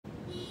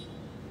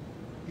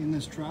In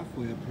this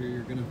driveway up here,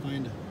 you're going to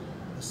find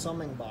a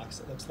summing box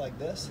that looks like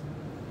this.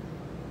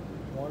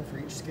 One for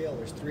each scale.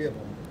 There's 3 of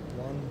them.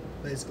 One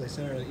basically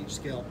centered on each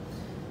scale.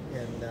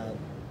 And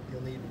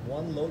you'll need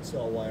 1 load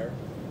cell wire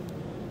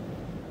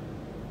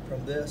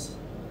from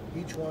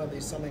each one of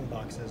these summing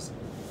boxes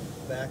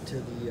back to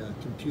the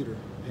computer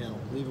panel.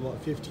 Leave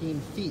about 15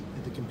 feet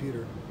at the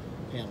computer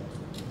panel.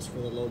 It's for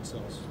the load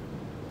cells.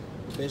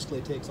 It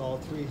basically takes all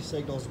 3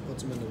 signals and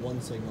puts them into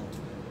 1 signal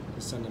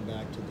to send them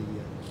back to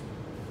the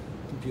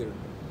computer.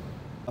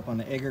 Up on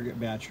the aggregate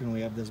battery, and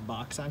we have this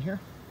box on here.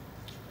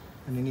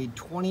 And you need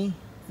 20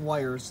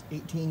 wires,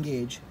 18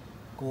 gauge,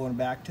 going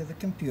back to the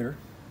computer.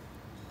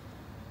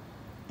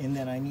 And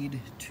then I need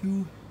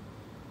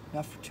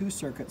enough for 2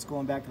 circuits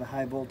going back to the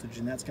high voltage,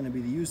 and that's going to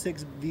be the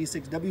U6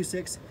 V6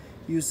 W6,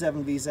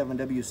 U7 V7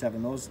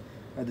 W7. Those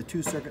are the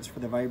 2 circuits for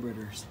the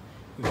vibrators.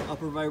 We have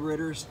upper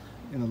vibrators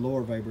and the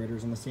lower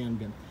vibrators in the sand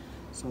bin.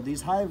 So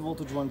these high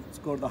voltage ones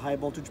go to the high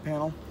voltage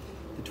panel.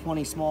 The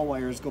 20 small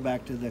wires go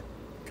back to the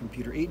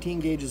computer. 18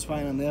 gauge is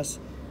fine on this,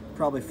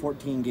 probably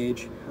 14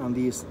 gauge on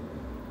these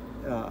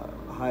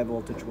high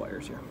voltage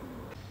wires here.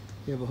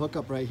 We have a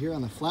hookup right here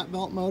on the flat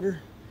belt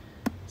motor.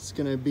 It's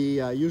going to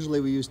be,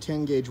 usually we use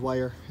 10 gauge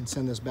wire and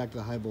send this back to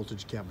the high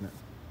voltage cabinet.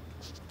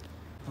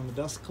 On the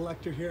dust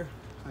collector here,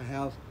 I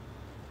have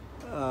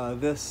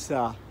this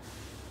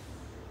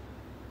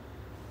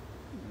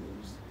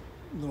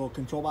little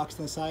control box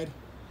on the side.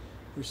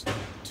 There's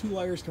 2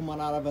 wires coming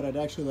out of it. I'd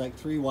actually like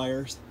 3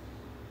 wires,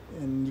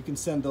 and you can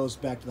send those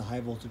back to the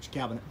high voltage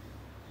cabinet.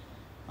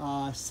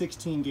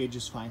 16 gauge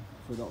is fine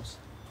for those.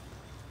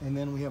 And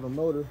then we have a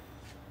motor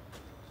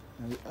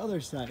on the other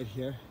side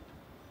here.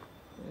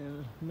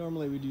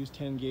 Normally we'd use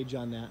 10 gauge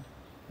on that.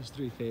 It's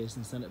 3-phase,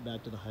 and send it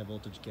back to the high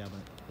voltage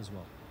cabinet as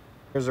well.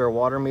 Here's our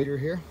water meter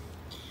here.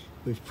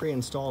 We've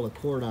pre-installed a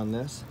cord on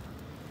this.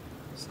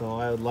 So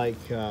I would like,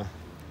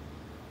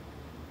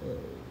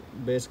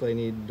 basically I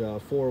need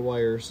 4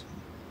 wires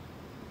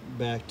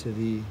back to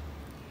the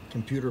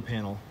computer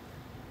panel.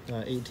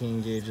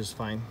 18 gauge is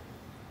fine.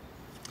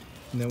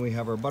 And then we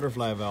have our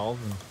butterfly valve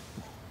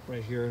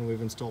right here, and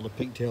we've installed a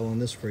pigtail on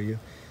this for you.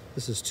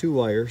 This is 2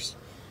 wires,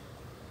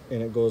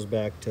 and it goes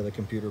back to the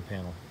computer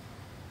panel.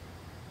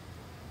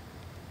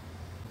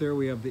 There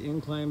we have the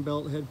incline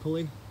belt head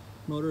pulley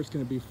motor. It's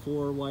going to be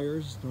 4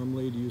 wires.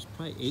 Normally you'd use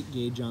probably 8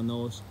 gauge on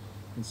those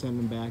and send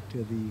them back to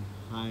the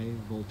high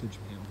voltage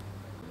panel.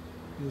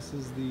 This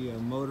is the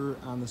motor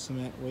on the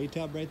cement weigh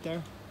tub right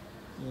there,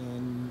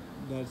 and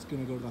that's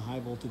going to go to the high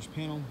voltage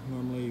panel.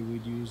 Normally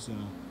we'd use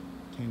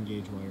 10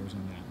 gauge wires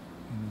on that.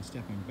 And then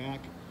stepping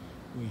back,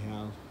 we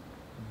have,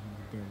 you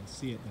can barely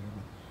see it there,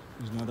 but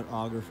there's another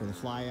auger for the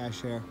fly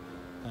ash here.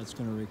 That's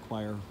going to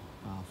require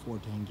 4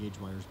 10 gauge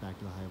wires back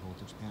to the high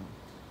voltage panel.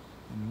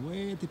 And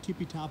way at the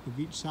tippy top of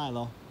each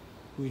silo,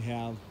 we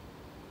have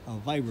a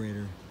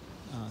vibrator.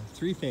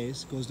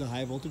 3-phase, goes to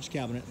high voltage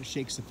cabinet. It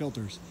shakes the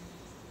filters.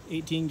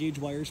 18 gauge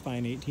wires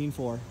fine,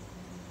 18-4.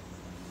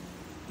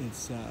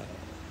 It's we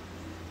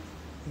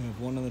have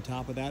one on the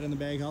top of that in the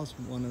bag house,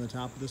 one on the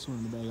top of this one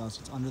in the bag house.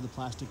 It's under the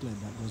plastic lid.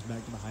 That goes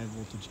back to the high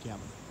voltage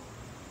cabinet.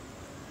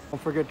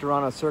 Don't forget to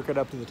run a circuit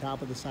up to the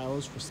top of the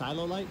silos for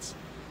silo lights.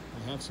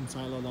 I have some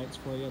silo lights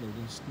for you.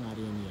 They're just not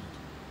in yet.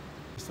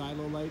 The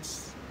silo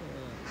lights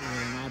that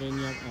are not in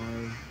yet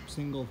are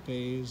single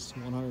phase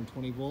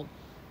 120 volt,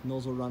 and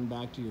those will run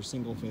back to your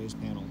single phase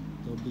panel.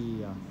 There'll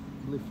be I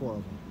believe 4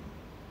 of them.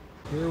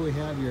 Here we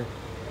have your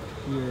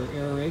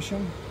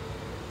aeration,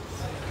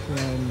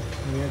 and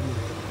we have your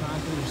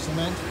concrete or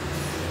cement.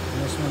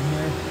 And this one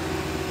here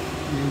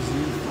is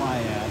your fly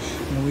ash.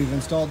 And we've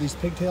installed these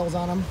pigtails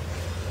on them.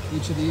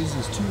 Each of these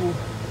is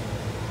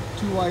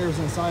two wires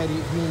inside.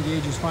 18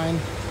 gauge is fine,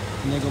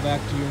 and they go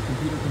back to your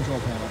computer control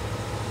panel.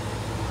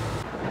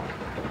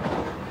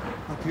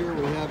 Up here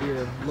we have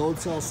your load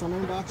cell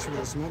summing box for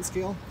the cement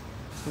scale.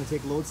 It's going to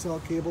take load cell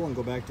cable and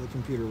go back to the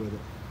computer with it.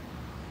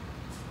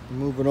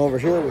 Moving over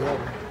here, we have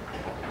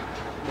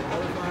the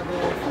butterfly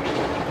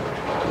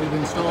valve. We've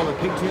installed a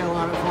pigtail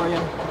on it for you.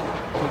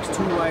 It takes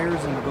 2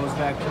 wires and it goes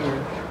back to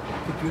your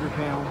computer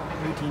panel.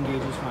 18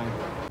 gauge is fine.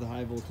 The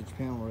high voltage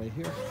panel right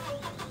here.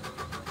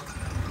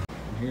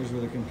 And here's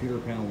where the computer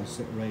panel will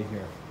sit right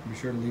here. Be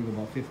sure to leave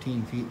about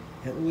 15 feet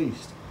at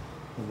least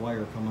of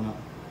wire coming up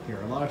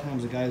here. A lot of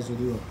times the guys will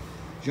do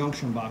a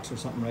junction box or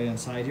something right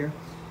inside here.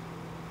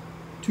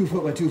 2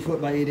 foot by 2 foot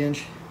by 8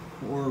 inch.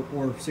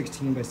 Or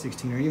 16 by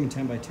 16 or even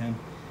 10 by 10,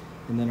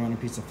 and then run a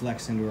piece of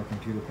flex into our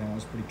computer panel.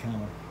 It's pretty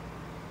common.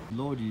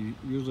 Load, you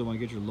usually want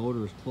to get your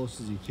loader as close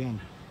as you can.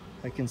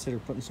 I consider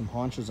putting some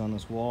haunches on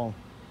this wall,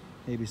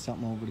 maybe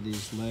something over to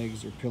these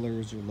legs or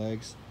pillars or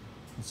legs,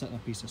 and setting a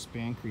piece of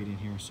spancrete in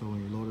here so when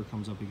your loader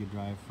comes up you can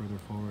drive further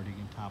forward, you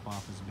can top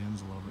off his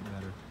bins a little bit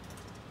better.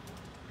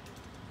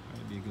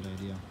 That'd be a good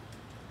idea.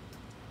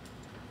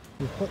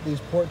 We put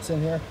these ports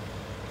in here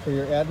for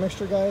your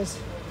admixture guys.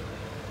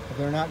 If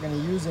they're not going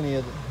to use any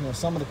of the,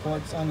 some of the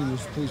ports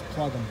unused, please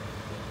plug them.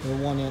 They're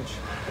 1-inch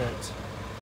ports.